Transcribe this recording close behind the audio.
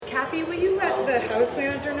Honey, will you let the house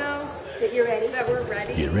manager know that you're ready? That we're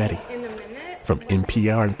ready. Get ready. In a minute. From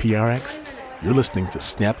NPR and PRX, you're listening to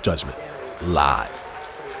Snap Judgment live.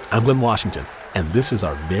 I'm Glynn Washington, and this is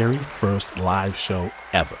our very first live show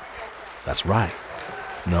ever. That's right.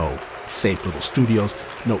 No safe little studios,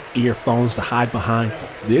 no earphones to hide behind.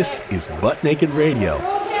 This is butt naked radio.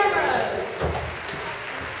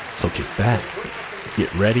 So kick back,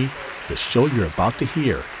 get ready. The show you're about to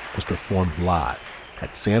hear was performed live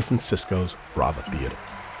at San Francisco's Brava Theater.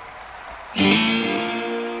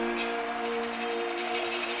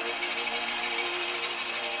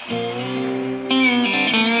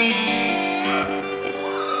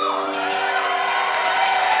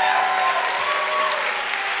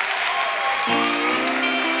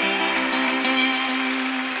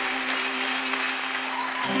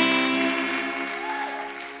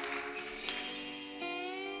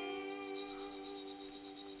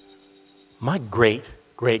 My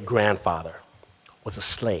great-great-grandfather was a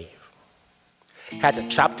slave. Had to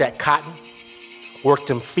chop that cotton, work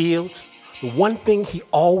them fields. The one thing he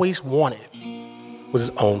always wanted was his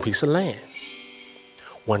own piece of land.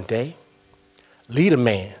 One day, leader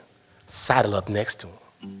man sidled up next to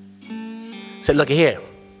him. Said, "Look here,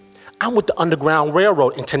 I'm with the Underground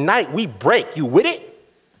Railroad, and tonight we break. You with it?"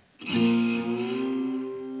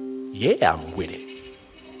 "Yeah, I'm with it."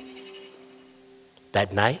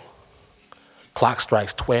 That night, clock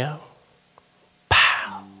strikes 12.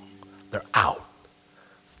 Pow! They're out.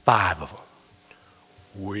 5 of them.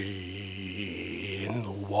 Wade in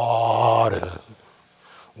the water.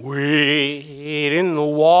 Wade in the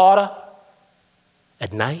water.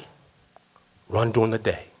 At night, run during the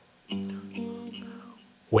day.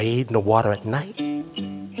 Wade in the water at night.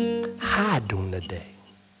 Hide during the day.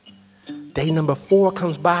 Day number 4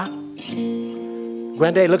 comes by.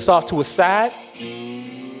 Granddaddy looks off to his side.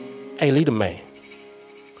 "Hey, leader man,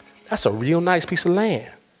 that's a real nice piece of land."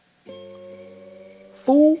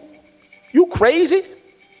 "Fool, you crazy?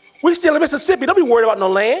 We still in Mississippi. Don't be worried about no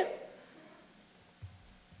land."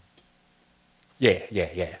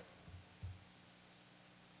 Yeah.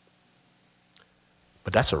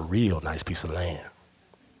 But that's a real nice piece of land.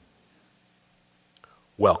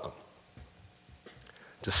 Welcome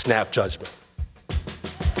to Snap Judgment.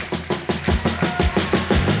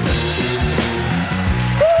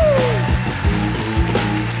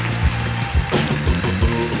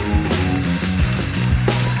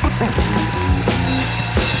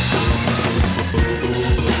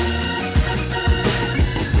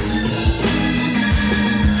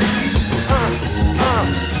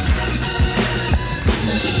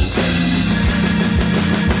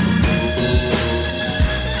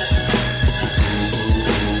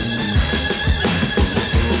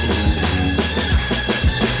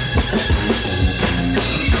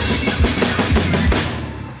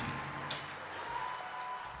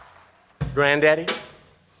 Granddaddy,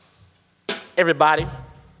 everybody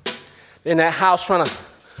in that house trying to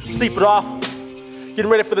sleep it off, getting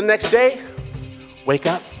ready for the next day. Wake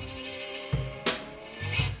up.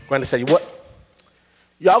 Granddaddy said, "What?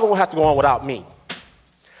 Y'all gonna have to go on without me.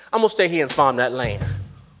 I'm gonna stay here and farm that land."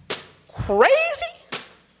 "Crazy?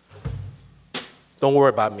 Don't worry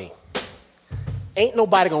about me. Ain't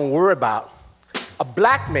nobody gonna worry about a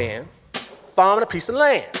black man farming a piece of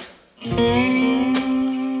land.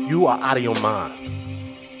 You are out of your mind.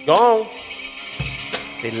 Go on."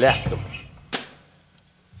 They left him.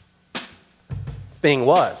 Thing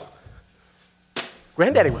was,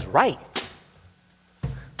 Granddaddy was right.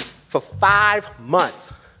 For 5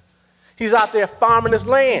 months, he's out there farming his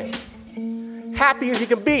land, happy as he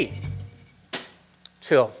can be,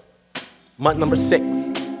 till month number 6.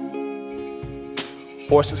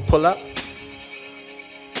 Horses pull up.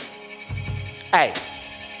 "Hey,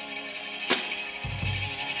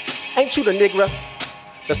 ain't you the nigger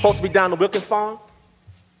that's supposed to be down the Wilkins farm?"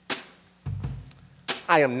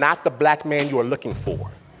 "I am not the black man you are looking for.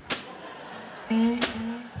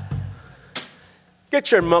 Get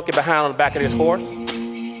your monkey behind on the back of this horse."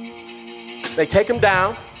 They take him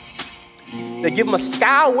down. They give him a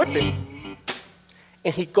scow whipping.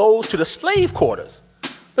 And he goes to the slave quarters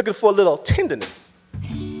looking for a little tenderness.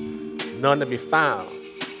 None to be found.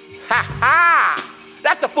 "Ha ha!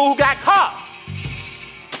 That's the fool who got caught."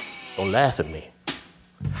 "Don't laugh at me."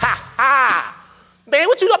 "Ha ha! Man,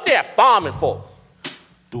 what you up there farming for?"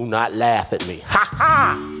 "Do not laugh at me." "Ha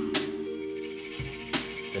ha!"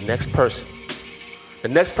 The next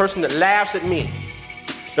person that laughs at me,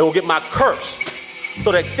 they will get my curse,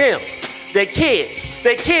 so that them, their kids,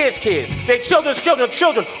 their kids, their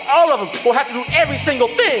children, all of them will have to do every single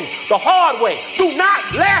thing the hard way. Do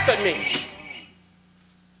not laugh at me.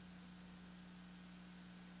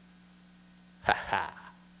 Ha ha.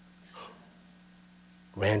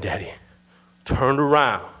 Granddaddy turned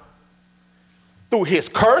around, threw his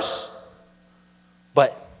curse,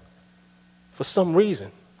 but for some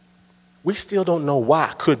reason, we still don't know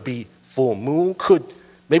why. Could be full moon,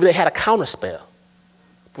 maybe they had a counter spell.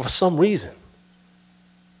 But for some reason,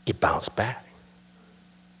 it bounced back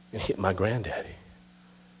and hit my granddaddy.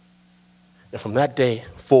 And from that day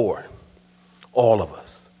forward, all of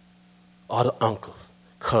us, all the uncles,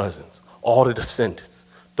 cousins, all the descendants,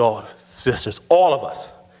 daughters, sisters, all of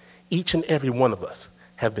us, each and every one of us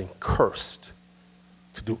have been cursed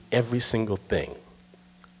to do every single thing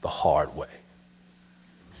the hard way.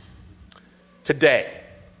 Today,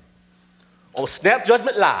 on Snap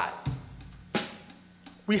Judgment Live,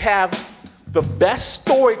 we have the best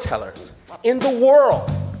storytellers in the world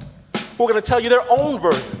who are going to tell you their own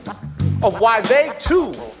version of why they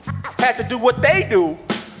too had to do what they do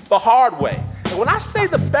the hard way. And when I say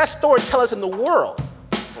the best storytellers in the world,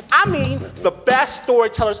 I mean the best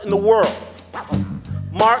storytellers in the world.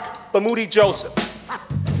 Mark Bamuti Joseph,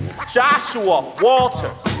 Joshua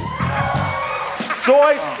Walters,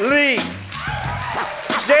 Joyce Lee,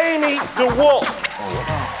 Jamie DeWolf.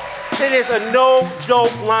 It is a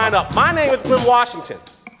no-joke lineup. My name is Glynn Washington.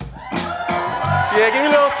 Yeah, give me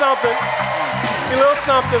a little something. Give me a little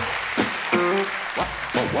something.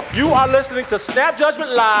 You are listening to Snap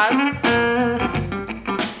Judgment Live.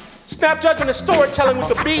 Snap Judgment is storytelling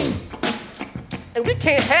with a beat. And we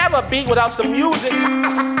can't have a beat without some music.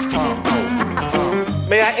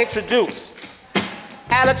 May I introduce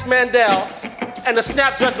Alex Mandel and the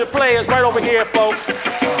Snap Judgment players right over here, folks.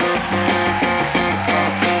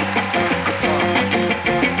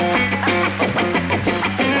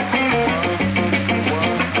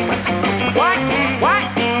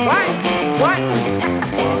 What?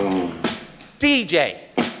 DJ.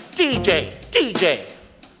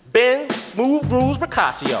 Ben Smooth Grooves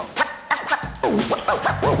Bricasio.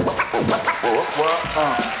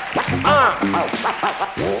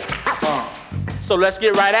 So let's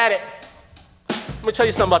get right at it. Let me tell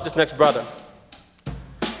you something about this next brother.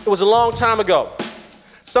 It was a long time ago.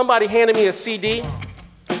 Somebody handed me a CD,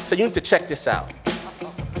 said, you need to check this out.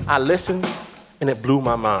 I listened, and it blew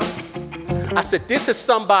my mind. I said, this is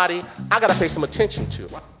somebody I gotta pay some attention to.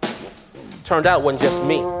 Turned out it wasn't just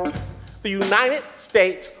me. The United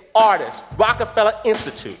States Artists Rockefeller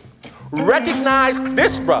Institute recognized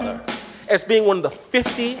this brother as being one of the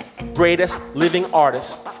 50 greatest living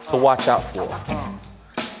artists to watch out for.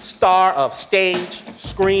 Star of stage,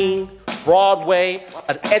 screen, Broadway,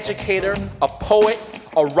 an educator, a poet,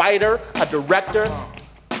 a writer, a director.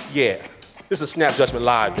 Yeah, this is Snap Judgment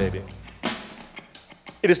Live, baby.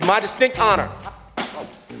 It is my distinct honor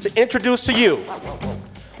to introduce to you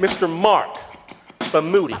Mr. Mark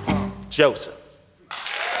Bamuti Joseph.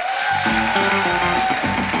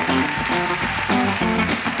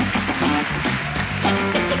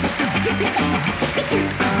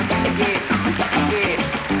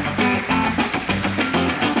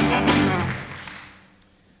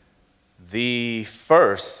 The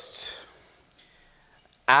first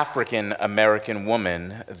African American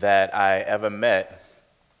woman that I ever met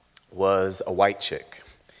was a white chick.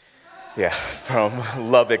 Yeah, from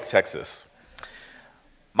Lubbock, Texas.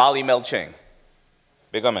 Molly Melching,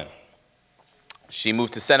 big woman. She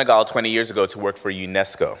moved to Senegal 20 years ago to work for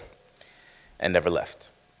UNESCO and never left.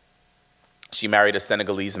 She married a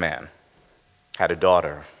Senegalese man, had a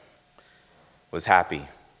daughter, was happy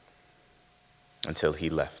until he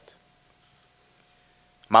left.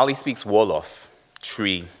 Molly speaks Wolof,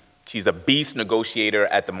 Tree. She's a beast negotiator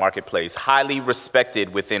at the marketplace, highly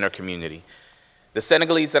respected within her community. The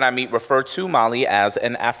Senegalese that I meet refer to Molly as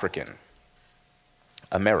an African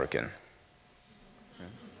American.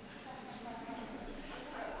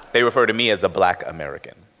 They refer to me as a Black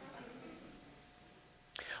American.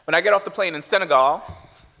 When I get off the plane in Senegal,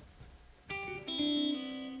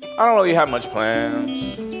 I don't really have much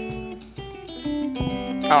plans.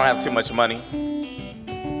 I don't have too much money.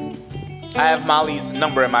 I have Molly's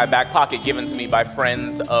number in my back pocket given to me by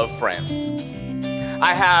friends of friends.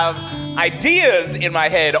 I have ideas in my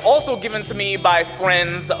head also given to me by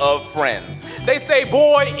friends of friends. They say,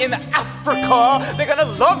 boy, in Africa, they're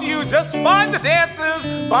gonna love you. Just find the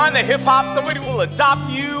dances, find the hip hop, somebody will adopt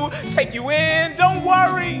you, take you in, don't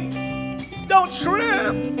worry, don't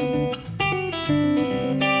trip.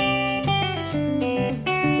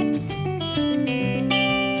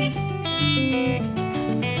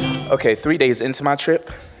 Okay, 3 days into my trip,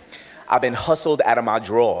 I've been hustled out of my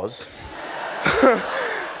drawers.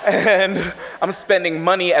 And I'm spending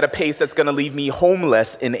money at a pace that's gonna leave me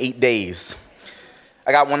homeless in 8 days.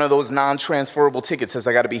 I got one of those non-transferable tickets, says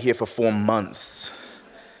I gotta be here for 4 months.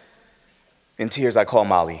 In tears, I call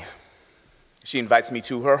Molly. She invites me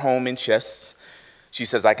to her home in Chess. She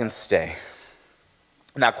says I can stay.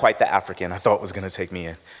 Not quite the African I thought was gonna take me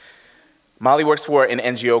in. Molly works for an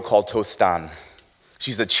NGO called Tostan.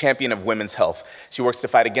 She's a champion of women's health. She works to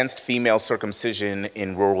fight against female circumcision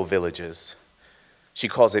in rural villages. She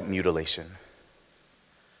calls it mutilation.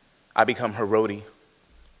 I become her roadie.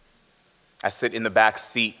 I sit in the back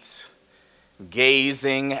seat,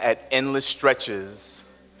 gazing at endless stretches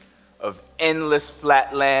of endless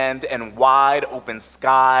flat land and wide open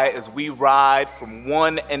sky as we ride from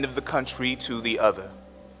one end of the country to the other.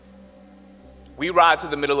 We ride to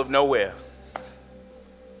the middle of nowhere.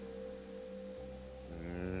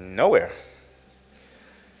 Nowhere.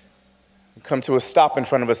 We come to a stop in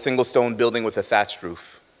front of a single stone building with a thatched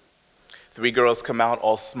roof. 3 girls come out,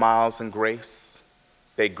 all smiles and grace.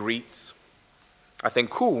 They greet. I think,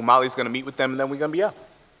 cool, Molly's gonna meet with them and then we're gonna be out.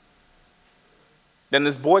 Then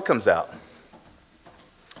this boy comes out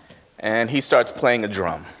and he starts playing a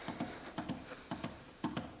drum,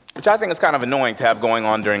 which I think is kind of annoying to have going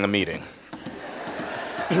on during a meeting.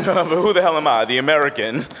 You know, but who the hell am I, the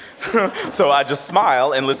American? So I just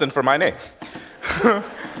smile and listen for my name.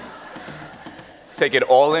 Take it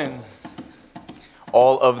all in.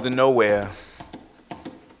 All of the nowhere,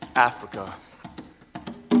 Africa.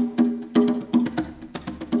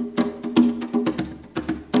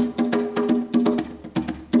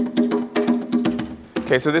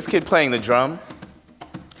 Okay, so this kid playing the drum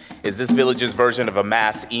is this village's version of a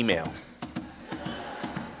mass email.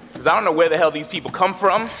 Because I don't know where the hell these people come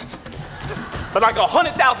from, but like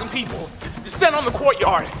 100,000 people descend on the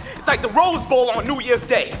courtyard. It's like the Rose Bowl on New Year's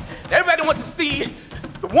Day. Everybody wants to see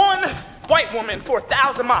the one white woman for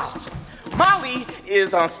 1,000 miles. Molly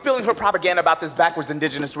is spilling her propaganda about this backwards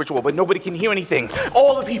indigenous ritual, but nobody can hear anything.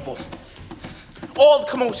 All the people, all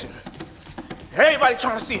the commotion, everybody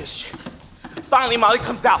trying to see this shit. Finally, Molly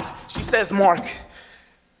comes out. She says, Mark,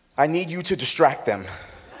 I need you to distract them.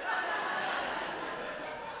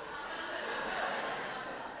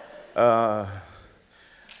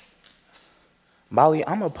 Molly,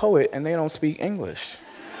 I'm a poet and they don't speak English.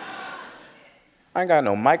 I ain't got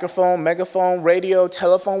no microphone, megaphone, radio,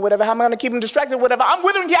 telephone, whatever. How am I gonna keep them distracted, whatever? I'm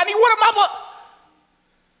withering here, I need water, mama!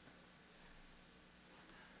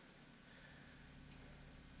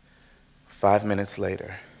 5 minutes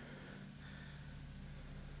later,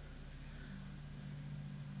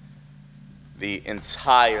 the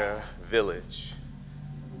entire village.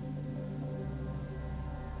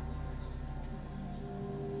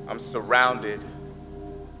 I'm surrounded.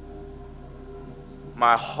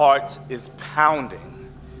 My heart is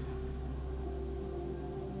pounding.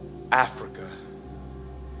 Africa.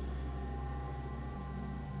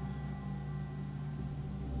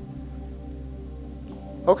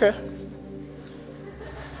 Okay.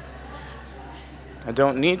 I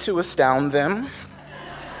don't need to astound them.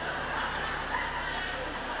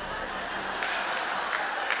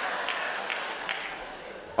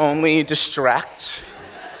 Only distract.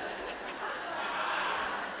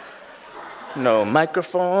 No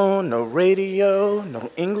microphone, no radio,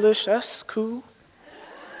 no English, that's cool.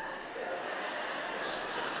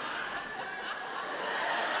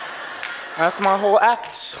 That's my whole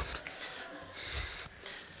act.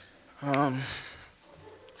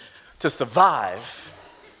 To survive,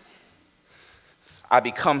 I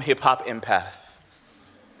become hip-hop empath.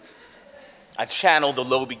 I channel the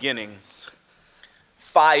low beginnings.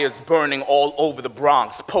 Fires burning all over the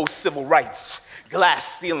Bronx, post-civil rights.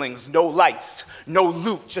 Glass ceilings, no lights, no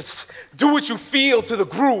loot, just do what you feel to the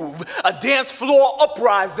groove. A dance floor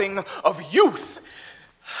uprising of youth.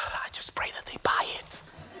 I just pray that they buy it.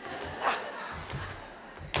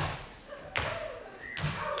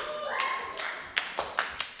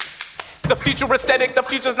 The future aesthetic, the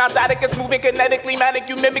future's not static, it's moving kinetically, manic.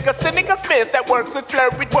 You mimic a cynic, a smith that works with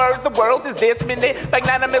flurried words. The world is this minute,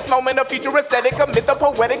 magnanimous moment, a future aesthetic, a myth of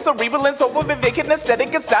poetic, cerebral and soulful, vivic and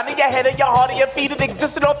aesthetic. It's not in your head, in your heart, in your feet, it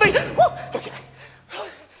exists in all three. Woo! Okay.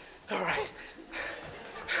 All right.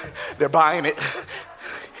 They're buying it.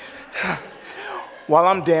 While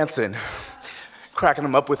I'm dancing, cracking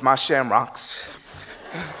them up with my shamrocks,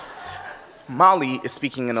 Molly is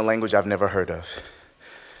speaking in a language I've never heard of.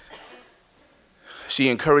 She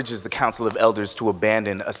encourages the Council of Elders to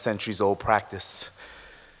abandon a centuries-old practice,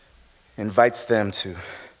 invites them to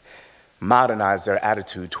modernize their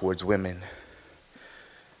attitude towards women.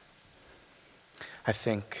 I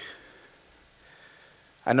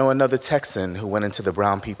know another Texan who went into the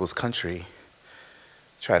brown people's country,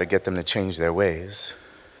 tried to get them to change their ways.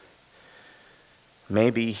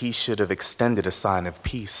 Maybe he should have extended a sign of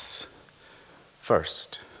peace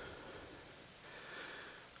first.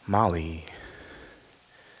 Molly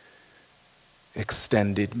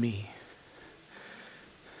extended me.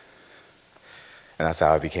 And that's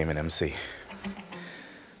how I became an MC.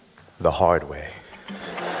 The hard way.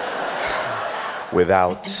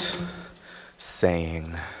 Without saying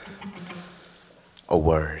a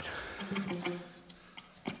word.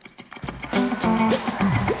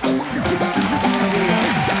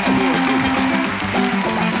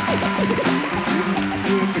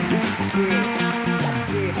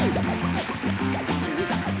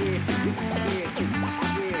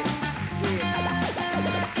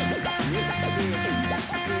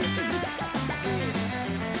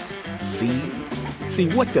 See,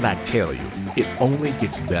 what did I tell you? It only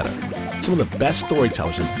gets better. Some of the best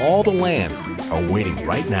storytellers in all the land are waiting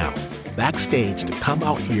right now, backstage, to come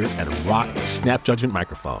out here and rock the Snap Judgment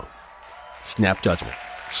microphone. Snap Judgment,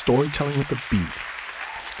 storytelling with a beat.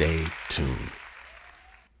 Stay tuned.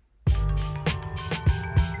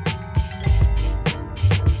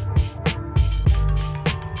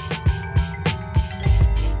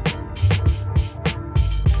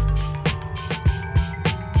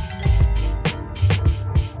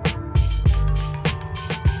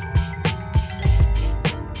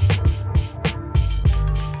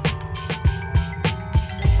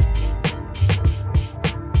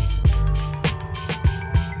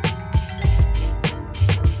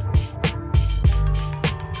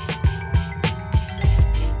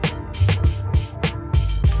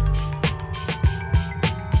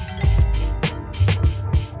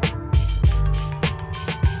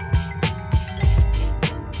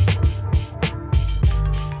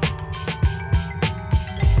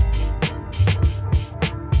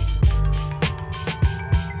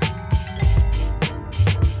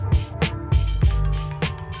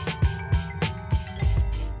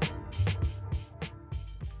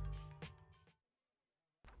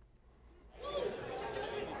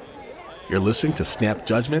 You're listening to Snap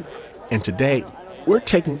Judgment, and today we're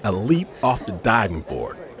taking a leap off the diving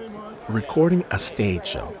board. We're recording a stage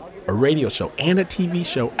show, a radio show, and a TV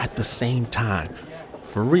show at the same time.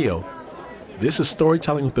 For real, this is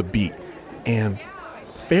storytelling with a beat, and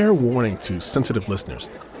fair warning to sensitive listeners,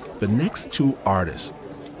 the next two artists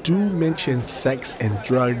do mention sex and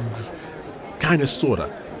drugs, kinda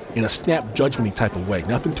sorta, in a Snap Judgment-y type of way.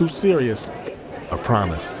 Nothing too serious, I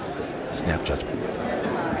promise. Snap Judgment.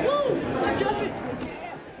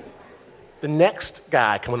 The next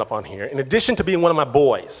guy coming up on here, in addition to being one of my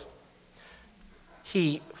boys,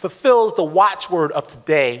 he fulfills the watchword of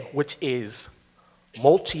today, which is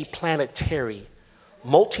multi-planetary,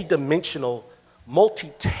 multi-dimensional,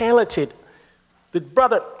 multi-talented. The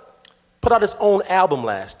brother put out his own album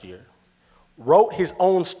last year, wrote his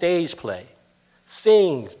own stage play,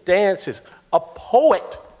 sings, dances, a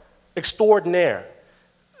poet extraordinaire.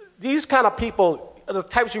 These kind of people are the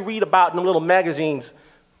types you read about in the little magazines.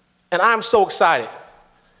 And I'm so excited.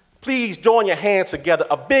 Please join your hands together.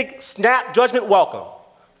 A big Snap Judgment welcome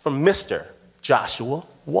from Mr. Joshua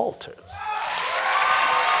Walters.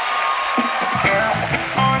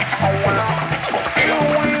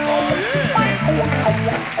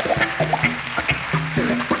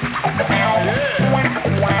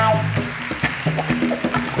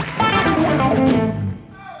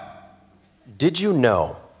 Did you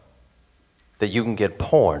know that you can get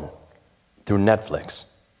porn through Netflix?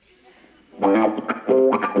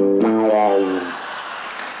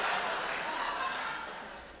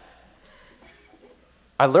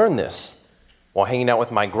 I learned this while hanging out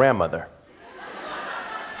with my grandmother,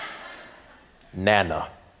 Nana,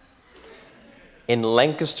 in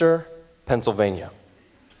Lancaster, Pennsylvania.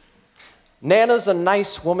 Nana's a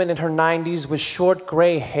nice woman in her 90s with short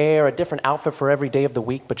gray hair, a different outfit for every day of the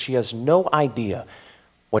week, but she has no idea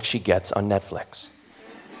what she gets on Netflix.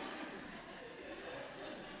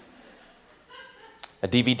 A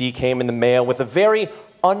DVD came in the mail with a very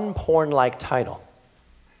unporn-like title.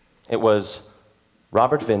 It was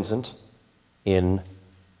Robert Vincent in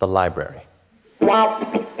the Library.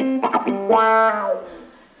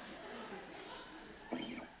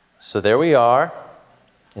 So there we are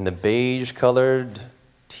in the beige-colored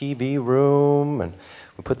TV room, and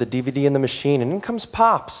we put the DVD in the machine, and in comes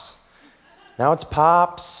Pops. Now it's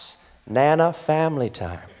Pops, Nana, family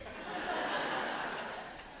time.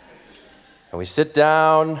 And we sit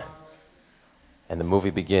down, and the movie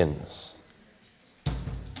begins.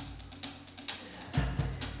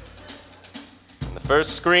 On the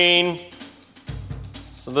first screen,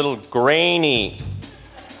 it's a little grainy.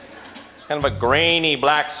 It's kind of a grainy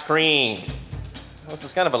black screen. This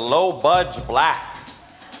is kind of a low-budge black.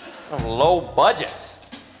 Low budget.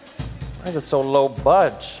 Why is it so low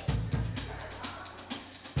budge?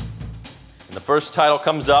 And the first title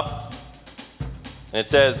comes up, and it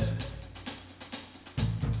says,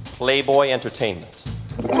 Playboy Entertainment.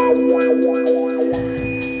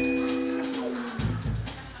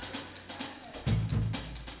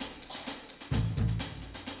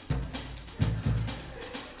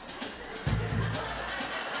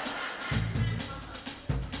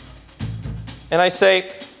 And I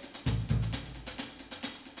say,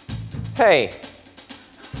 hey,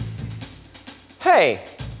 hey,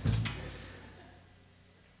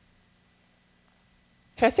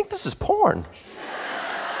 I think this is porn.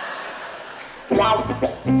 We're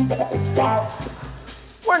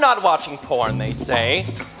not watching porn, they say.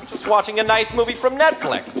 We're just watching a nice movie from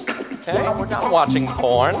Netflix. Okay? We're not watching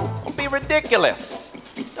porn. Don't be ridiculous.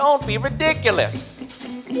 Don't be ridiculous.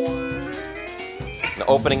 The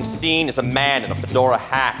opening scene is a man in a fedora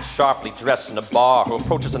hat, sharply dressed in a bar, who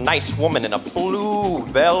approaches a nice woman in a blue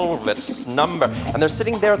velvet slumber. And they're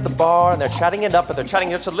sitting there at the bar, and they're chatting it up, but they're chatting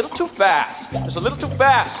just a little too fast. Just a little too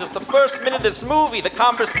fast. Just the first minute of this movie, the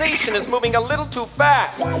conversation is moving a little too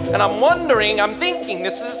fast. And I'm thinking,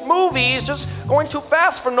 this movie is just going too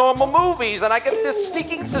fast for normal movies. And I get this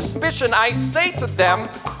sneaking suspicion. I say to them,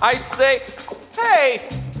 hey,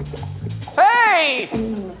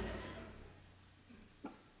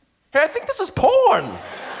 I think this is porn.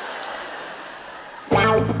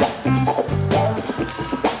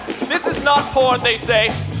 This is not porn, they say.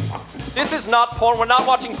 This is not porn. We're not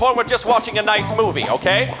watching porn. We're just watching a nice movie,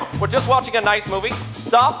 okay? We're just watching a nice movie.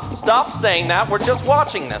 Stop saying that. We're just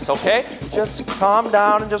watching this, okay? Just calm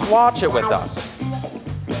down and just watch it with us.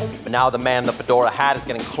 But now the man in the fedora hat is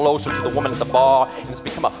getting closer to the woman at the bar, and it's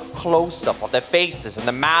become a close-up of their faces and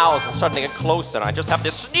their mouths and starting to get closer. And I just have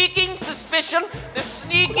this sneaking suspicion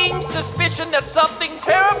that something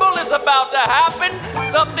terrible is about to happen.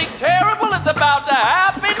 Something terrible is about to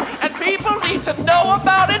happen, and people need to know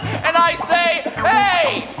about it. And I say,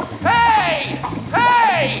 hey,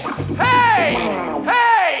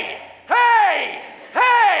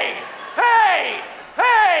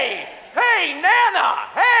 Nana,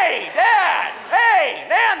 hey, Dad, hey,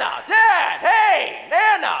 Nana, Dad, hey,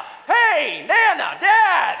 Nana, hey, Nana,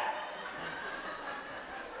 Dad.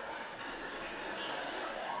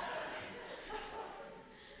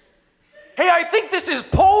 Hey, I think this is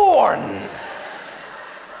porn.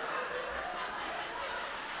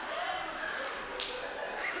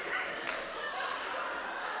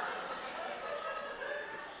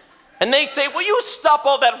 And they say, will you stop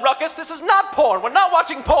all that ruckus? This is not porn. We're not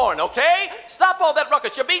watching porn, okay? Stop all that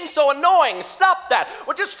ruckus. You're being so annoying. Stop that.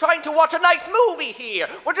 We're just trying to watch a nice movie here.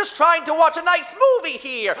 We're just trying to watch a nice movie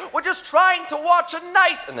here. We're just trying to watch a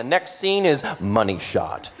nice... And the next scene is money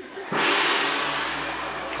shot.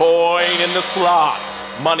 Coin in the slot.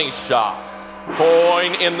 Money shot.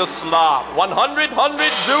 Coin in the slot. 100,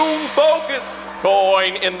 zoom, focus.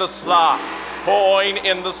 Coin in the slot. Coin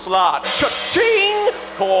in the slot. Cha-ching!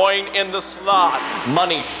 Coin in the slot.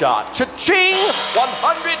 Money shot. Cha-ching!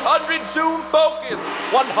 100, zoom, focus.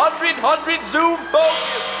 100, zoom,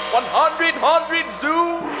 focus. 100,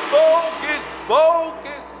 zoom,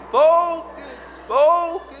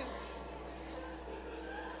 focus.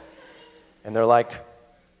 And they're like,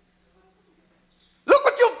 look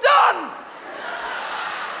what you've done!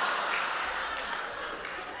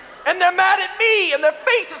 And they're mad at me, and their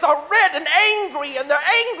faces are red and angry, and they're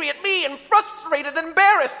angry at me and frustrated and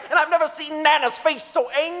embarrassed. And I've never seen Nana's face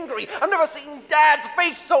so angry. I've never seen Dad's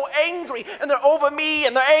face so angry. And they're over me,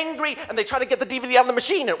 and they're angry, and they try to get the DVD out of the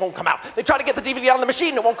machine, and it won't come out. They try to get the DVD out of the machine,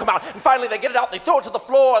 and it won't come out. And finally they get it out, they throw it to the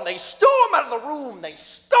floor, and they storm out of the room.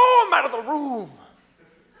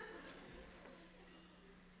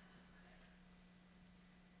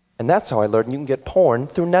 And that's how I learned you can get porn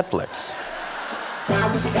through Netflix.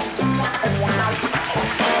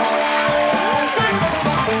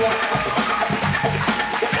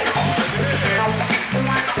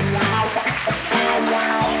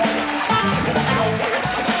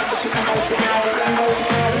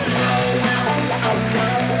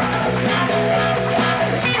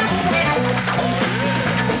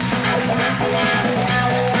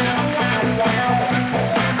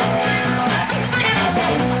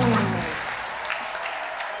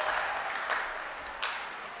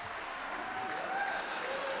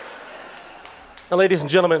 Now, ladies and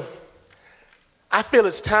gentlemen, I feel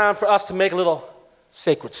it's time for us to make a little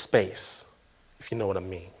sacred space, if you know what I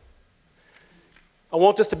mean. I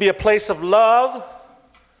want this to be a place of love,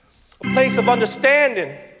 a place of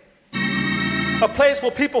understanding, a place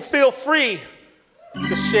where people feel free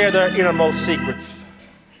to share their innermost secrets.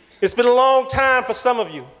 It's been a long time for some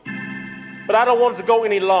of you, but I don't want it to go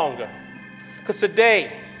any longer. Because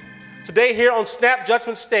today here on Snap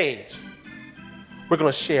Judgment Stage, we're going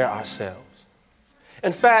to share ourselves.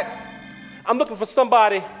 In fact, I'm looking for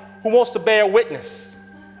somebody who wants to bear witness.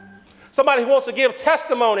 Somebody who wants to give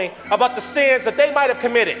testimony about the sins that they might have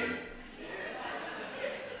committed.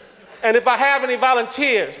 And if I have any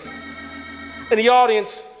volunteers in the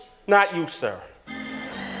audience, not you, sir.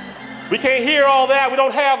 We can't hear all that. We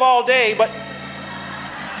don't have all day, but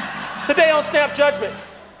today on Snap Judgment,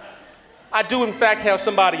 I do in fact have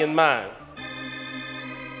somebody in mind.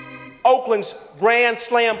 Oakland's Grand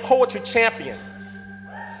Slam poetry champion,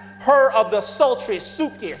 her of the sultry,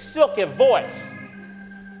 silky voice.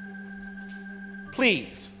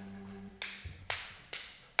 Please,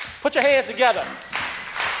 put your hands together.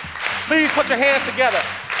 Please put your hands together.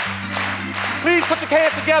 Please put your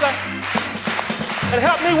hands together and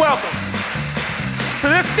help me welcome to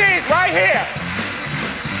this stage right here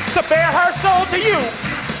to bear her soul to you,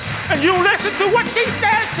 and you listen to what she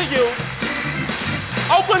says to you.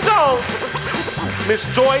 Oakland's own Miss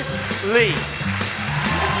Joyce Lee.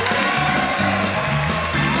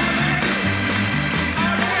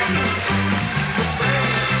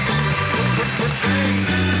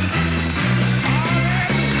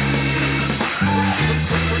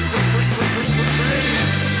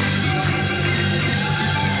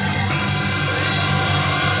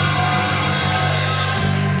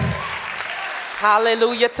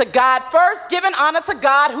 Hallelujah to God. First, giving honor to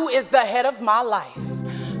God, who is the head of my life.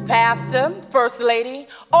 Pastor, First Lady,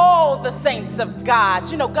 all the saints of God.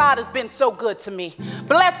 You know, God has been so good to me.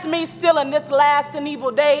 Bless me still in this last and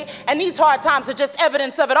evil day, and these hard times are just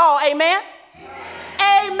evidence of it all. Amen?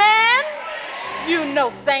 Amen. You know,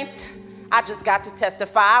 saints, I just got to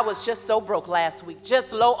testify. I was just so broke last week,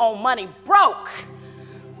 just low on money, broke.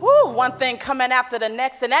 Woo, one thing coming after the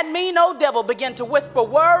next, and that mean old devil began to whisper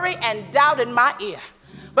worry and doubt in my ear.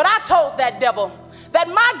 But I told that devil that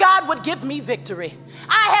my God would give me victory.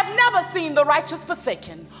 I have never seen the righteous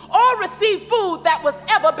forsaken or received food that was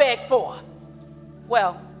ever begged for.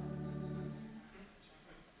 Well,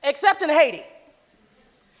 except in Haiti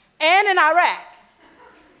and in Iraq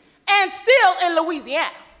and still in Louisiana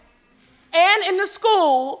and in the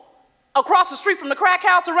school across the street from the crack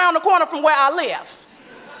house around the corner from where I live.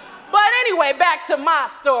 But anyway, back to my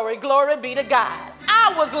story. Glory be to God.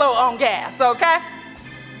 I was low on gas, okay?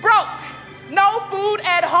 Broke. No food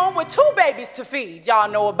at home with 2 babies to feed. Y'all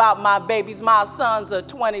know about my babies. My sons are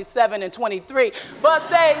 27 and 23, but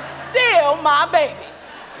they still my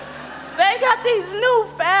babies. They got these new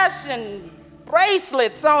fashioned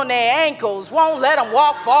bracelets on their ankles. Won't let them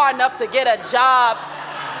walk far enough to get a job.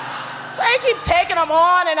 They keep taking them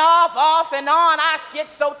on and off and on. I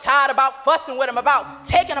get so tired about fussing with them, about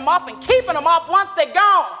taking them off and keeping them off once they're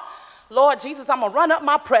gone. Lord Jesus, I'm going to run up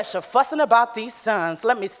my pressure fussing about these sons.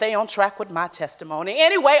 Let me stay on track with my testimony.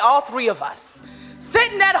 Anyway, all 3 of us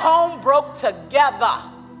sitting at home broke together.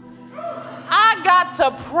 I got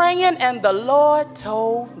to praying, and the Lord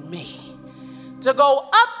told me to go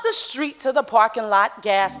up the street to the parking lot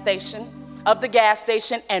gas station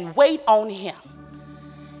and wait on him.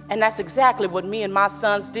 And that's exactly what me and my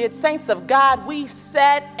sons did. Saints of God, we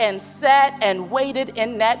sat and waited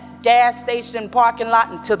in that gas station parking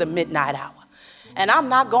lot until the midnight hour. And I'm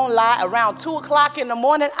not gonna lie, around 2 o'clock in the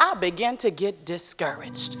morning, I began to get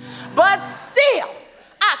discouraged. But still,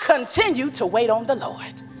 I continued to wait on the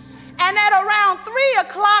Lord. And at around 3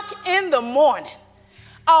 o'clock in the morning,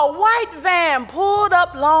 a white van pulled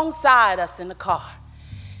up alongside us in the car.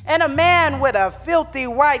 And a man with a filthy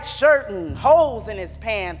white shirt and holes in his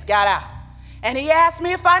pants got out. And he asked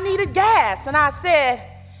me if I needed gas. And I said,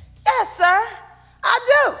 yes, sir, I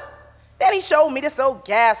do. Then he showed me this old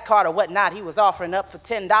gas card or whatnot he was offering up for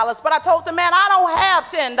 $10. But I told the man, I don't have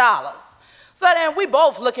 $10. So then we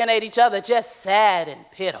both looking at each other just sad and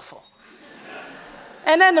pitiful.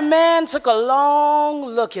 And then the man took a long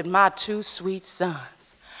look at my 2 sweet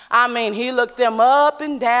sons. I mean, he looked them up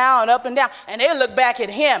and down, and they looked back at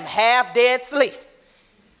him, half dead asleep.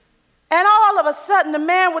 And all of a sudden, the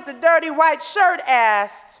man with the dirty white shirt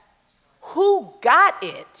asked, who got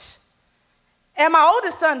it? And my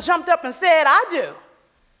oldest son jumped up and said, I do.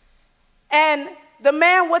 And the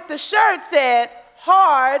man with the shirt said,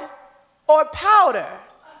 hard or powder?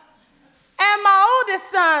 And my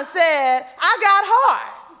oldest son said, I got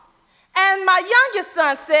hard. And my youngest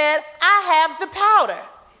son said, I have the powder.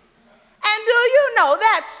 And do you know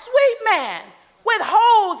that sweet man with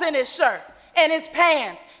holes in his shirt and his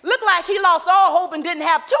pants looked like he lost all hope and didn't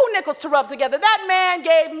have 2 nickels to rub together? That man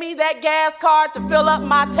gave me that gas card to fill up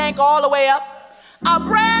my tank all the way up, a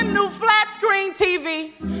brand new flat screen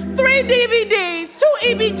TV, 3 DVDs, 2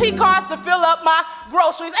 EBT cards to fill up my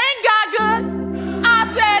groceries. Ain't God good?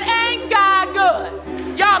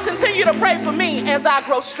 you to pray for me as I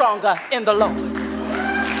grow stronger in the Lord.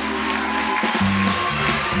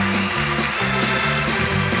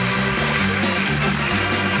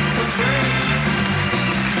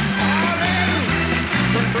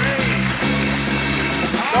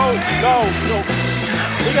 No.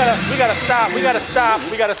 We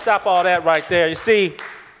gotta stop all that right there. You see,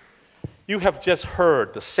 you have just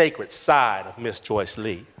heard the sacred side of Miss Joyce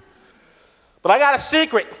Lee. But I got a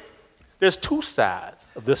secret. There's two sides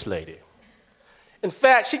of this lady. In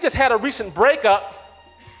fact, she just had a recent breakup,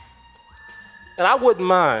 and I wouldn't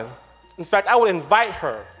mind. In fact, I would invite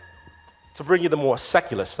her to bring you the more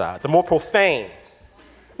secular side, the more profane.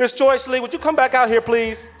 Miss Joyce Lee, would you come back out here,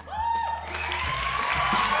 please?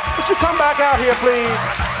 Would you come back out here, please?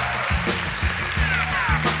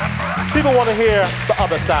 People want to hear the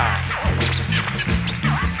other side.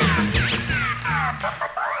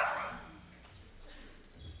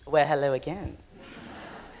 Well, hello again.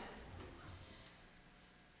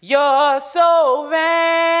 You're so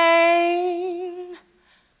vain.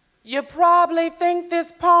 You probably think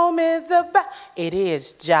this poem is about... It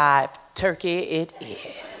is, jive turkey, it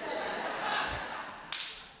is.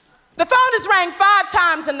 The phone has rang 5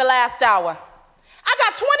 times in the last hour. I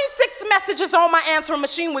got 26 messages on my answering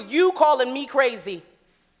machine with you calling me crazy.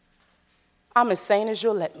 I'm as sane as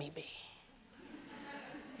you'll let me be.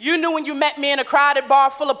 You knew when you met me in a crowded bar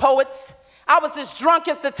full of poets, I was as drunk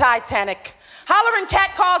as the Titanic, hollering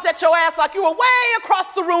catcalls at your ass like you were way across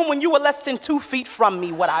the room when you were less than 2 feet from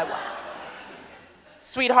me, what I was.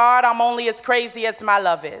 Sweetheart, I'm only as crazy as my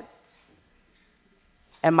love is.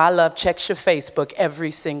 And my love checks your Facebook every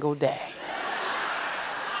single day.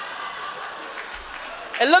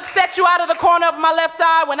 It looks at you out of the corner of my left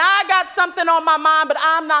eye when I got something on my mind, but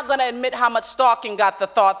I'm not gonna admit how much stalking got the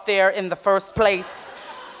thought there in the first place.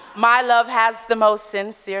 My love has the most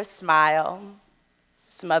sincere smile,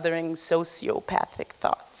 smothering sociopathic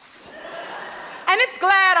thoughts. And it's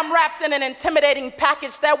glad I'm wrapped in an intimidating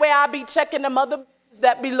package. That way I'll be checking them other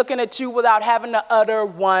that be looking at you without having to utter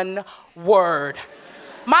one word.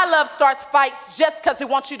 My love starts fights just because it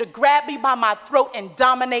wants you to grab me by my throat and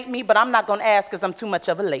dominate me, but I'm not gonna ask because I'm too much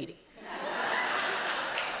of a lady.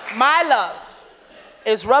 My love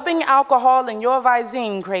is rubbing alcohol in your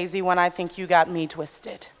Visine crazy when I think you got me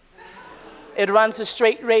twisted. It runs a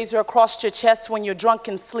straight razor across your chest when you're drunk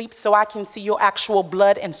and sleep so I can see your actual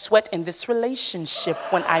blood and sweat in this relationship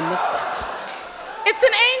when I miss it. It's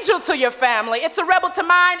an angel to your family. It's a rebel to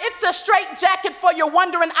mine. It's a straight jacket for your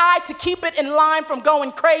wandering eye to keep it in line from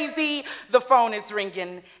going crazy. The phone is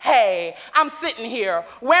ringing. Hey, I'm sitting here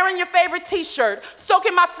wearing your favorite t-shirt,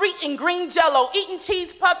 soaking my feet in green Jell-O, eating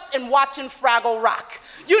cheese puffs and watching Fraggle Rock.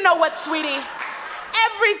 You know what, sweetie?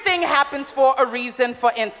 Everything happens for a reason.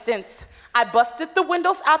 For instance, I busted the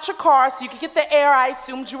windows out your car so you could get the air I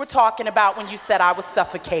assumed you were talking about when you said I was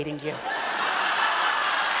suffocating you.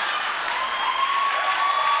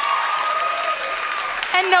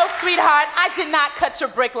 And no, sweetheart, I did not cut your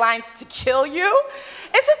brake lines to kill you.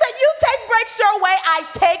 It's just that you take breaks your way, I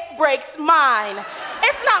take breaks mine.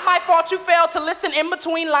 It's not my fault you failed to listen in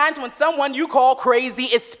between lines when someone you call crazy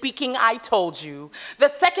is speaking. I told you. The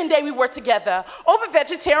second day we were together, over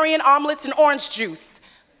vegetarian omelets and orange juice.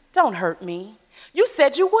 Don't hurt me. You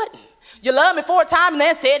said you wouldn't. You loved me for a time and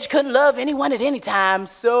then said you couldn't love anyone at any time.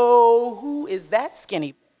 So who is that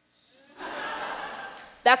skinny?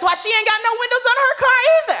 That's why she ain't got no windows on her car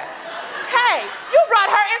either. Hey, you brought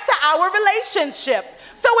her into our relationship.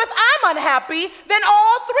 So if I'm unhappy, then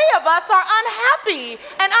all 3 of us are unhappy.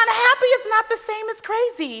 And unhappy is not the same as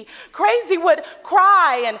crazy. Crazy would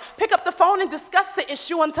cry and pick up the phone and discuss the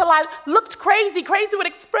issue until I looked crazy. Crazy would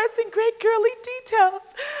express in great girly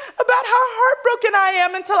details about how heartbroken I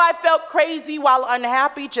am until I felt crazy, while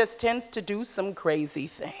unhappy just tends to do some crazy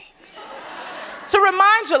things. To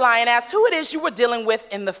remind your lion ass who it is you were dealing with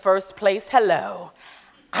in the first place, hello,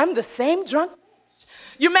 I'm the same drunk bitch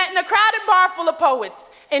you met in a crowded bar full of poets,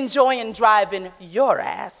 enjoying driving your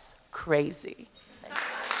ass crazy.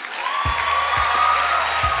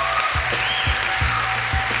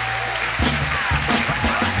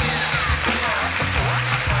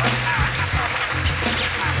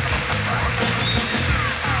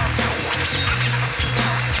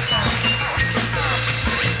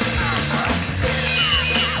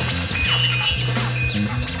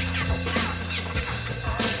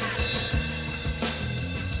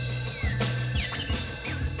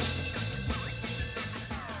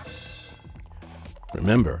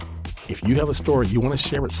 Remember, if you have a story you want to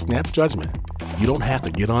share with Snap Judgment, you don't have to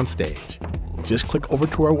get on stage. Just click over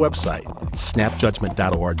to our website,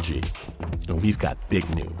 snapjudgment.org, and we've got big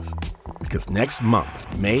news. Because next month,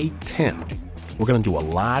 May 10th, we're going to do a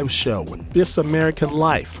live show with This American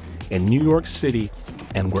Life in New York City,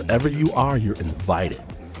 and wherever you are, you're invited.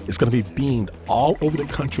 It's going to be beamed all over the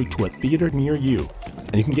country to a theater near you,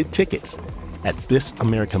 and you can get tickets at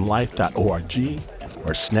thisamericanlife.org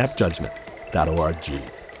or snapjudgment.org.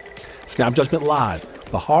 Snap Judgment Live,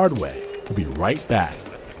 the hard way. We'll be right back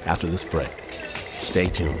after this break. Stay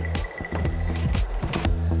tuned.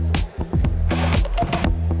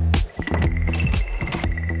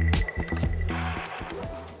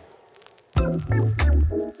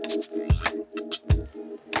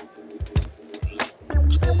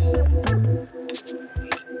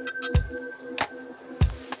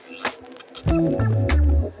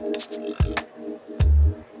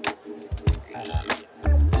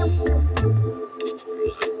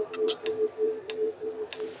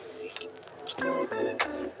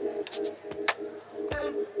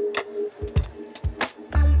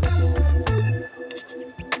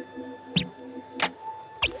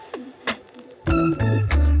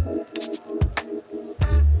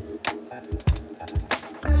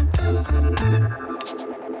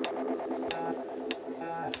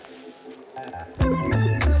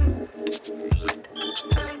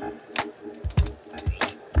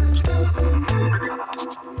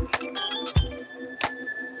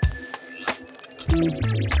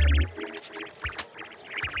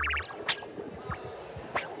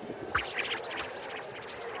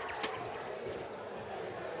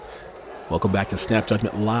 Welcome back to Snap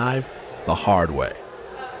Judgment Live, the hard way.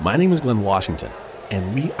 My name is Glynn Washington,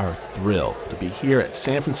 and we are thrilled to be here at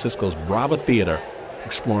San Francisco's Brava Theater,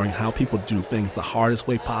 exploring how people do things the hardest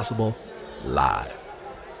way possible, live.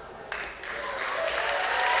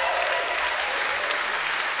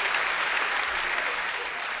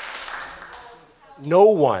 No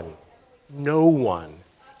one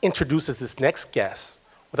introduces this next guest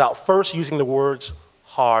without first using the words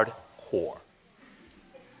hardcore.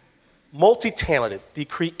 Multi-talented, the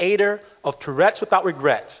creator of Tourette's Without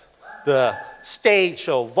Regrets, the stage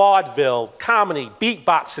show, vaudeville, comedy,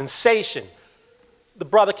 beatbox sensation. The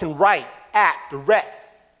brother can write, act, direct.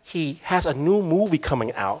 He has a new movie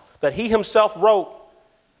coming out that he himself wrote.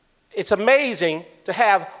 It's amazing to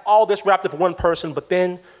have all this wrapped up in one person, but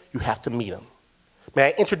then you have to meet him. May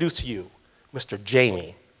I introduce to you Mr.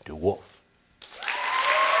 Jamie DeWolf.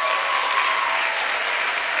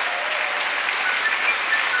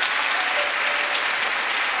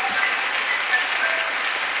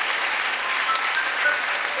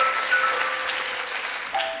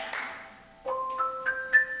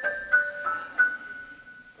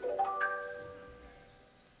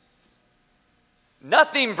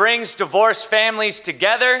 Nothing brings divorced families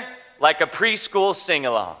together like a preschool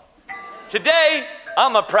sing-along. Today,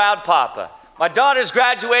 I'm a proud papa. My daughter's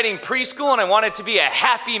graduating preschool and I want it to be a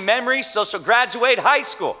happy memory so she'll graduate high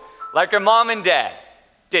school like her mom and dad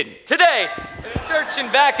didn't. Today, in a church in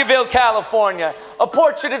Vacaville, California, a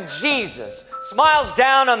portrait of Jesus smiles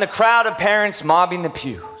down on the crowd of parents mobbing the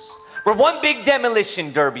pews. We're one big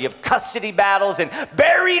demolition derby of custody battles and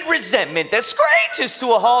buried resentment that screeches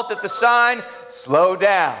to a halt at the sign, "Slow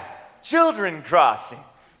down, children crossing,"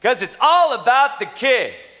 because it's all about the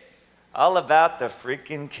kids. All about the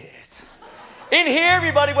freaking kids. In here,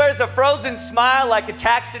 everybody wears a frozen smile like a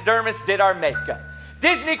taxidermist did our makeup.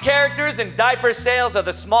 Disney characters and diaper sales are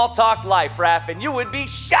the small talk life, Raph, and you would be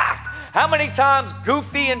shocked how many times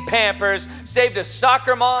Goofy and Pampers saved a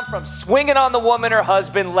soccer mom from swinging on the woman her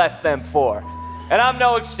husband left them for. And I'm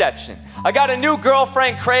no exception. I got a new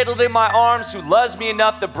girlfriend cradled in my arms who loves me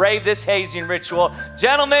enough to brave this hazing ritual.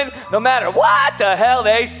 Gentlemen, no matter what the hell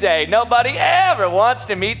they say, nobody ever wants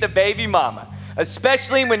to meet the baby mama,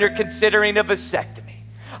 especially when you're considering a vasectomy.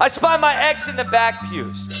 I spy my ex in the back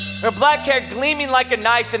pews, her black hair gleaming like a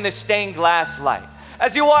knife in the stained glass light.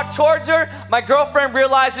 As you walk towards her, my girlfriend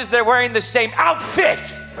realizes they're wearing the same outfit.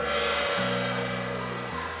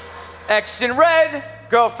 Ex in red,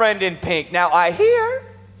 girlfriend in pink. Now I hear,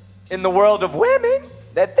 in the world of women,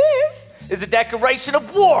 that this is a declaration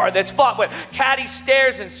of war that's fought with catty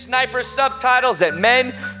stares and sniper subtitles that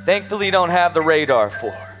men thankfully don't have the radar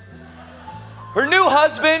for. Her new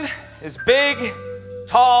husband is big,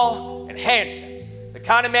 tall, and handsome. The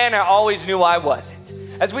kind of man I always knew I wasn't.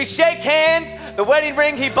 As we shake hands, the wedding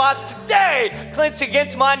ring he bought today clinks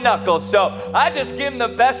against my knuckles, so I just give him the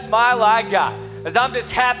best smile I got, as I'm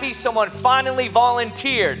just happy someone finally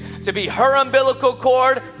volunteered to be her umbilical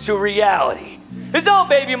cord to reality. His own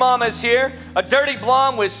baby mama is here, a dirty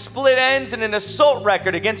blonde with split ends and an assault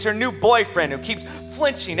record against her new boyfriend who keeps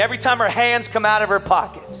flinching every time her hands come out of her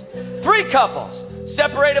pockets. 3 couples,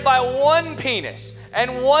 separated by 1 penis,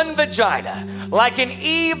 and one vagina, like an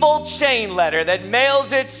evil chain letter that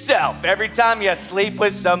mails itself every time you sleep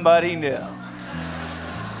with somebody new.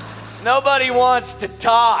 Nobody wants to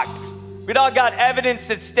talk. We don't got evidence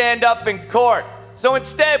that stand up in court. So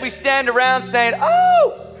instead, we stand around saying,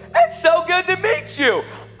 "Oh, it's so good to meet you.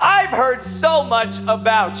 I've heard so much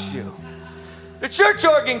about you." The church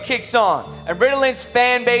organ kicks on, and Ritalint's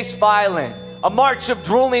fan base file in. A march of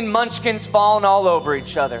drooling munchkins falling all over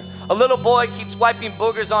each other. A little boy keeps wiping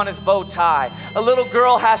boogers on his bow tie. A little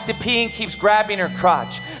girl has to pee and keeps grabbing her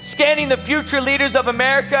crotch. Scanning the future leaders of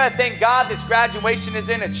America, thank God this graduation is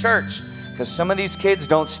in a church, because some of these kids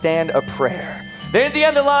don't stand a prayer. There at the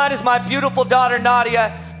end of the line is my beautiful daughter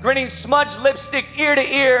Nadia, grinning smudged lipstick ear to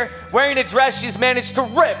ear, wearing a dress she's managed to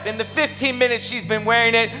rip in the 15 minutes she's been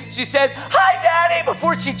wearing it. She says, "Hi, Daddy,"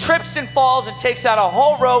 before she trips and falls and takes out a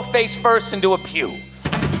whole row face first into a pew.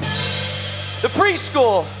 The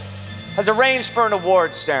preschool has arranged for an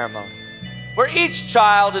awards ceremony where each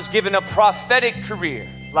child is given a prophetic career,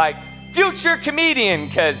 like future comedian,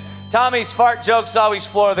 because Tommy's fart jokes always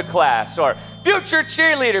floor the class, or future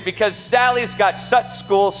cheerleader, because Sally's got such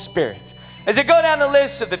school spirit. As they go down the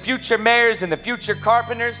list of the future mayors and the future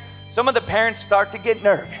carpenters, some of the parents start to get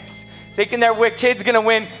nervous, thinking their kid's gonna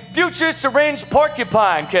win future syringe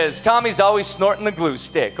porcupine, because Tommy's always snorting the glue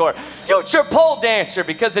stick, or future pole dancer,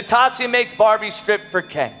 because Atassia makes Barbie strip for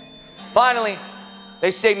Ken. Finally,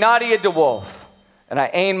 they say Nadia DeWolf, and I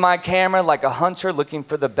aim my camera like a hunter looking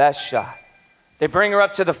for the best shot. They bring her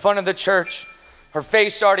up to the front of the church, her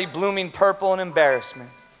face already blooming purple in embarrassment.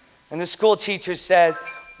 And the school teacher says,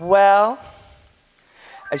 "Well,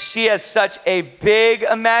 as she has such a big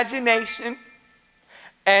imagination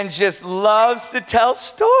and just loves to tell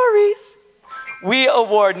stories, we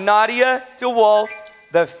award Nadia DeWolf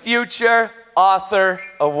the Future Author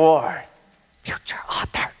Award." Future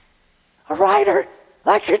author, a writer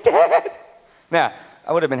like your dad. Now,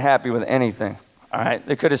 I would have been happy with anything. All right,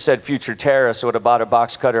 they could have said future terrorist, I would have bought a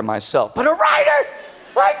box cutter myself. But a writer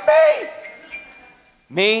like me!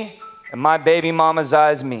 Me and my baby mama's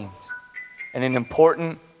eyes means, and an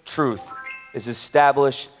important truth is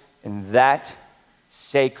established in that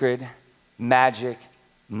sacred, magic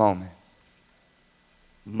moment.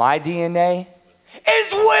 My DNA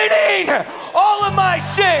is winning! All of my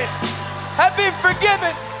sins have been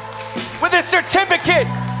forgiven with a certificate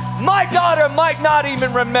my daughter might not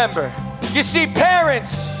even remember. You see,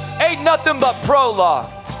 parents ain't nothing but prologue,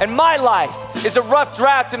 and my life is a rough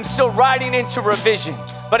draft I'm still writing into revision.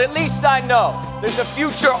 But at least I know there's a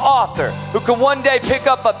future author who can one day pick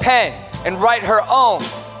up a pen and write her own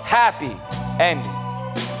happy ending.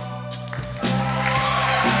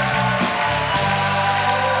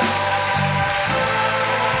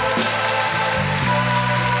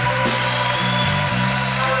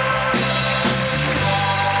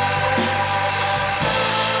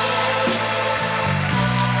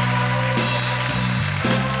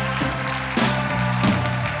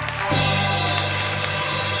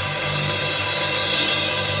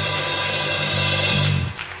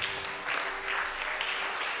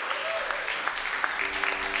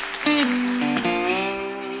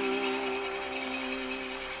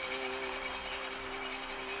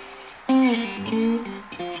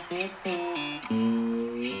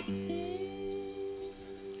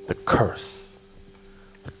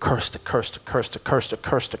 The curse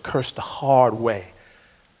the hard way.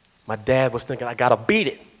 My dad was thinking, I gotta beat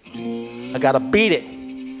it. He got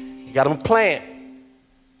him a plan.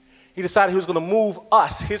 He decided he was gonna move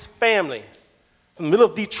us, his family, from the middle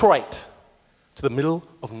of Detroit to the middle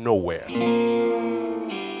of nowhere.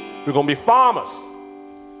 We're gonna be farmers.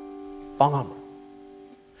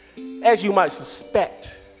 As you might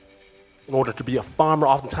suspect, in order to be a farmer,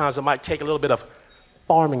 oftentimes it might take a little bit of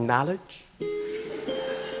farming knowledge.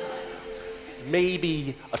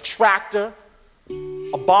 Maybe a tractor,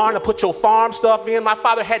 a barn to put your farm stuff in. My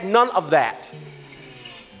father had none of that.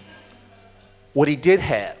 What he did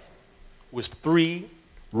have was 3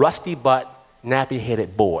 rusty butt,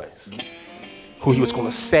 nappy-headed boys who he was going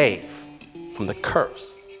to save from the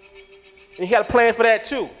curse. And he had a plan for that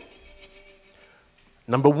too.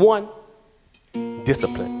 Number 1,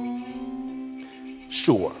 discipline.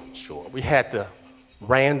 Sure. We had the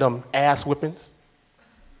random ass whippings.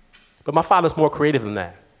 But my father's more creative than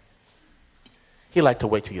that. He liked to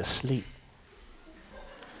wait till you sleep.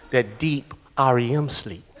 That deep REM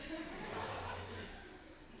sleep.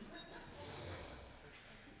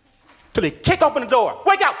 Till he kick open the door.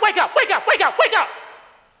 Wake up!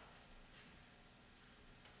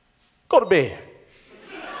 Go to bed.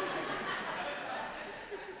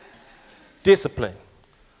 Discipline.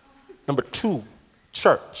 Number 2,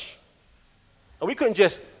 church. And we couldn't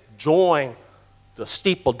just join the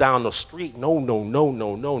steeple down the street. No,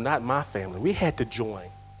 not my family. We had to join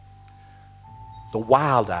the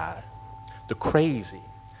wild-eyed, the crazy,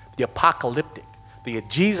 the apocalyptic, the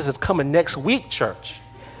Jesus is coming next week church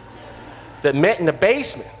that met in the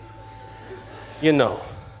basement. You know,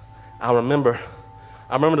 I remember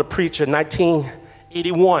the preacher in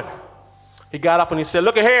 1981. He got up and he said,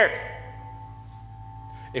 look at here.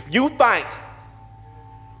 If you think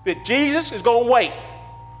that Jesus is going to wait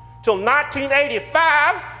till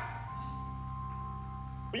 1985,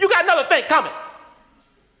 you got another thing coming.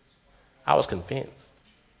 I was convinced.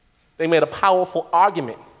 They made a powerful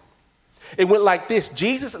argument. It went like this: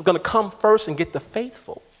 Jesus is going to come first and get the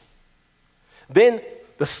faithful. Then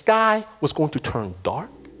the sky was going to turn dark.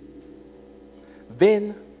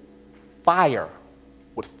 Then fire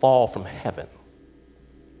would fall from heaven.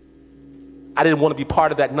 I didn't want to be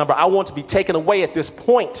part of that number. I wanted to be taken away at this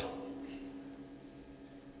point.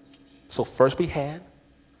 So first we had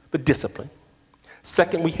the discipline.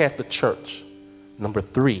 Second, we had the church. Number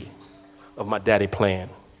 3 of my daddy plan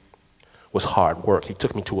was hard work. He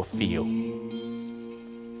took me to a field.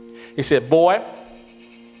 He said, boy,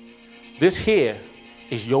 this here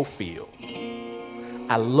is your field.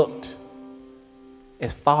 I looked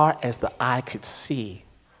as far as the eye could see,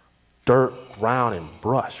 dirt, ground, and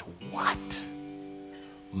brush. What?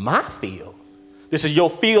 My field? This is your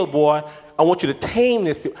field, boy. I want you to tame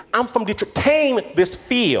this field. I'm from Detroit. Tame this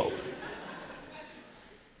field.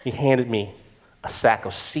 He handed me a sack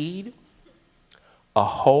of seed, a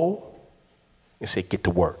hoe, and said, get to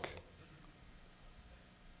work.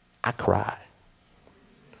 I cried.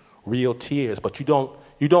 Real tears, but you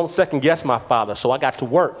don't second guess my father, so I got to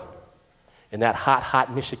work in that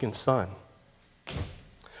hot Michigan sun.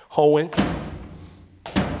 Hoeing,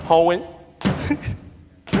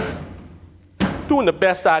 doing the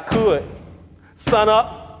best I could. Sun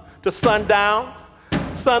up to sundown,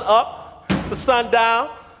 sun up to sundown.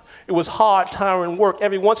 It was hard, tiring work.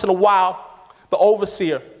 Every once in a while, the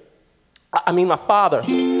overseer, my father,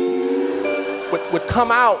 would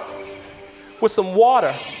come out with some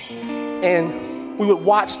water, and we would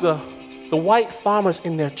watch the white farmers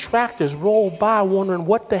in their tractors roll by wondering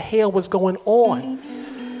what the hell was going on.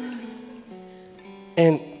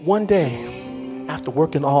 And one day, after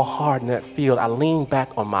working all hard in that field, I leaned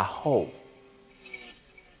back on my hoe,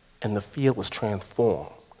 and the field was transformed.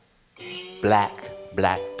 Black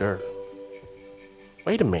dirt.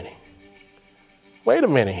 Wait a minute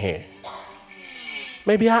here.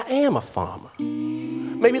 Maybe I am a farmer.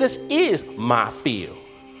 Maybe this is my field.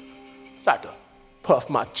 Start to puff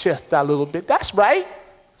my chest out a little bit. That's right.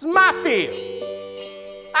 It's my field.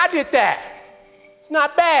 I did that. It's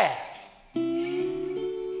not bad.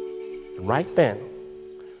 And right then,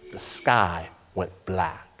 the sky went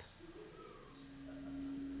black.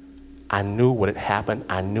 I knew what had happened.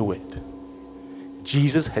 I knew it.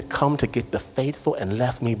 Jesus had come to get the faithful and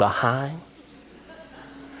left me behind.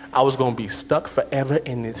 I was going to be stuck forever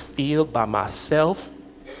in this field by myself.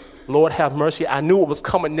 Lord have mercy. I knew what was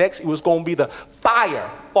coming next. It was going to be the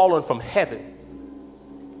fire falling from heaven.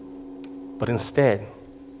 But instead,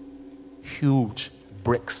 huge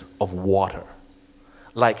bricks of water.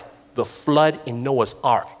 Like the flood in Noah's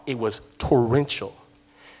Ark. It was torrential.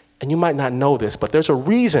 And you might not know this, but there's a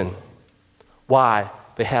reason why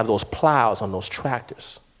they have those plows on those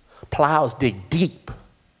tractors. Plows dig deep.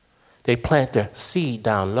 They plant their seed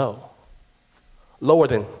down low. Lower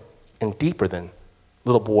than and deeper than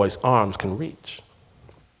little boys' arms can reach.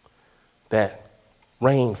 That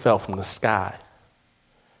rain fell from the sky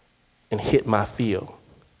and hit my field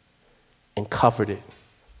and covered it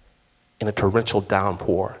in a torrential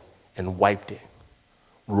downpour and wiped it,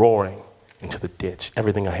 roaring into the ditch.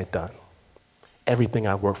 Everything I had done, everything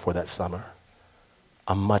I worked for that summer,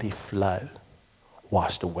 a muddy flood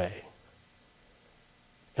washed away.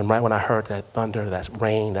 And right when I heard that thunder, that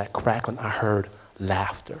rain, that crackling, I heard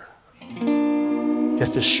laughter.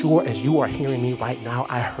 Just as sure as you are hearing me right now,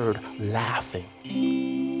 I heard laughing.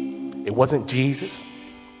 It wasn't Jesus.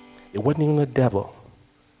 It wasn't even the devil.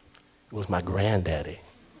 It was my granddaddy.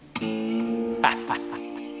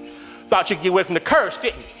 Thought you'd get away from the curse,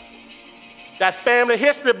 didn't you? That family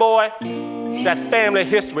history, boy. That family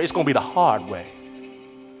history, it's going to be the hard way.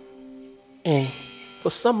 And for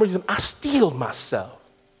some reason, I steeled myself.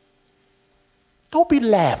 Don't be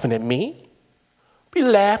laughing at me. Be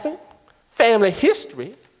laughing. Family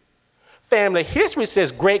history. Family history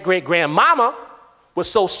says great-great-grandmama was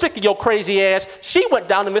so sick of your crazy ass, she went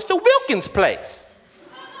down to Mr. Wilkins' place.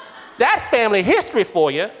 That's family history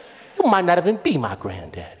for you. You might not even be my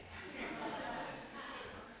granddaddy.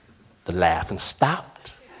 The laughing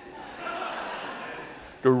stopped.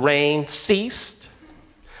 The rain ceased.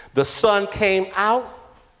 The sun came out,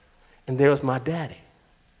 and there was my daddy.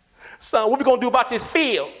 Son, what we gonna do about this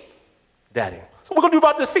field? Daddy. So what we gonna do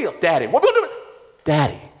about this field? Daddy. What we gonna do?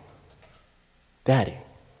 Daddy. Daddy.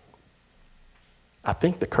 I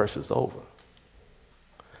think the curse is over.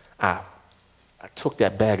 I took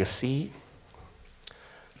that bag of seed.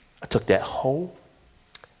 I took that hoe,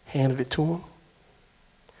 handed it to him,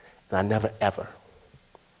 and I never, ever,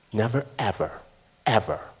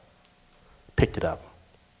 ever picked it up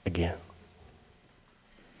again.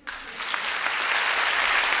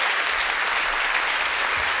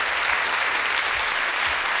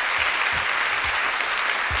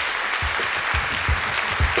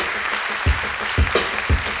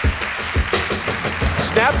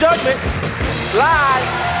 Snap Judgment, live.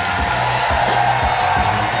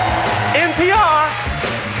 NPR,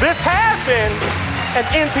 this has been an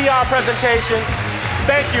NPR presentation.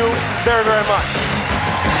 Thank you very, very much.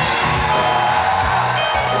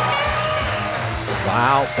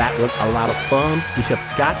 Wow, that was a lot of fun. We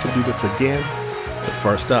have got to do this again. But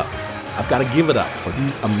first up, I've got to give it up for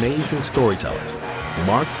these amazing storytellers.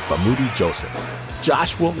 Mark Bamuti Joseph,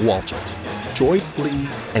 Joshua Walters, Joyce Lee,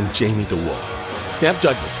 and Jamie DeWolf. Snap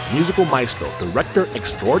Judgment's musical maestro, director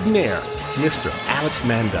extraordinaire, Mr. Alex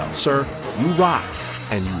Mandel. Sir, you rock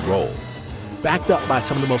and you roll. Backed up by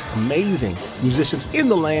some of the most amazing musicians in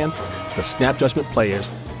the land, the Snap Judgment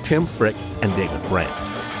players, Tim Frick and David Brandt.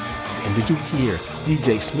 And did you hear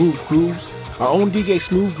DJ Smooth Grooves? Our own DJ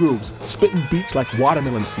Smooth Grooves, spitting beats like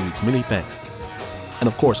watermelon seeds. Many thanks. And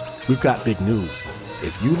of course, we've got big news.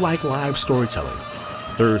 If you like live storytelling,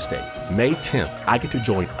 Thursday, May 10th, I get to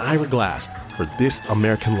join Ira Glass for This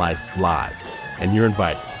American Life Live, and you're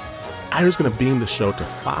invited. Ira's going to beam the show to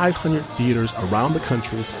 500 theaters around the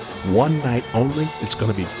country, one night only. It's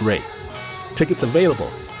going to be great. Tickets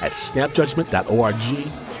available at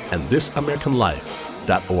snapjudgment.org and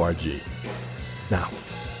thisamericanlife.org. Now,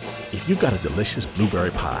 if you've got a delicious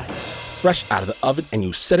blueberry pie, fresh out of the oven, and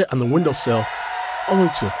you set it on the windowsill, only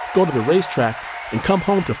to go to the racetrack and come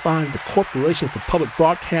home to find the Corporation for Public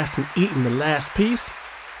Broadcasting eating the last piece,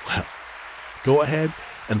 well, go ahead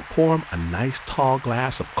and pour them a nice tall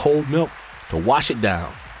glass of cold milk to wash it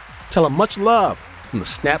down. Tell them much love from the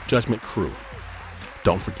Snap Judgment crew.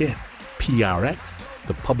 Don't forget, PRX,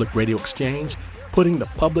 the Public Radio Exchange, putting the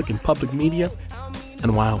public in public media.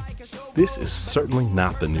 And while this is certainly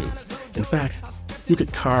not the news, in fact, you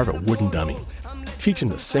could carve a wooden dummy, teach him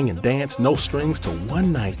to sing and dance, no strings, till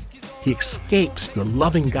one night he escapes your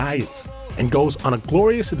loving guidance and goes on a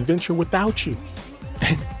glorious adventure without you.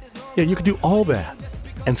 Yeah, you could do all that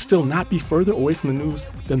and still not be further away from the news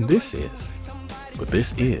than this is. But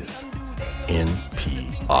this is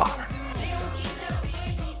NPR.